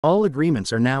All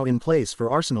agreements are now in place for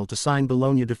Arsenal to sign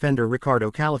Bologna defender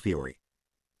Ricchardo Calafiori.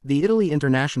 The Italy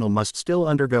international must still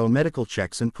undergo medical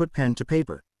checks and put pen to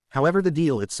paper. However, the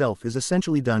deal itself is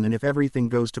essentially done, and if everything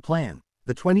goes to plan,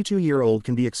 the 22-year-old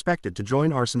can be expected to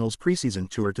join Arsenal's preseason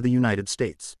tour to the United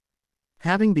States.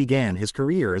 Having began his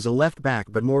career as a left-back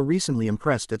but more recently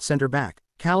impressed at centre-back,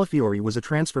 Calafiori was a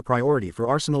transfer priority for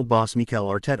Arsenal boss Mikel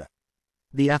Arteta.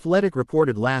 The Athletic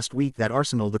reported last week that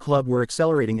Arsenal, the club, were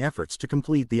accelerating efforts to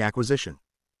complete the acquisition.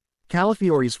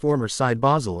 Calafiori's former side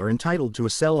Basel are entitled to a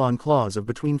sell-on clause of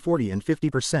between 40 and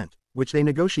 50%, which they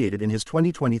negotiated in his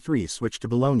 2023 switch to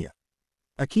Bologna.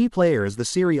 A key player as the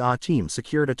Serie A team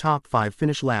secured a top 5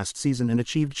 finish last season and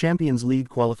achieved Champions League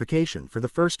qualification for the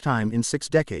first time in 6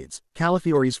 decades,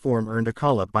 Calafiori's form earned a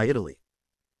call-up by Italy.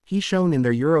 He shone in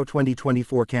their Euro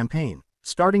 2024 campaign,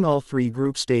 starting all 3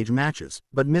 group stage matches,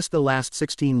 but missed the last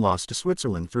 16 loss to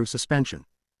Switzerland through suspension.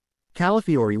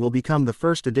 Calafiori will become the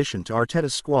first addition to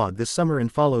Arteta's squad this summer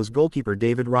and follows goalkeeper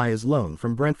David Raya's loan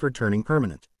from Brentford turning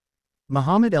permanent.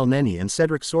 Mohamed Elneny and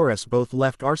Cedric Soares both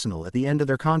left Arsenal at the end of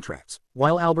their contracts,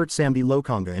 while Albert Sambi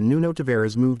Lokonga and Nuno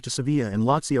Tavares moved to Sevilla and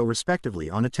Lazio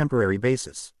respectively on a temporary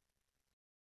basis.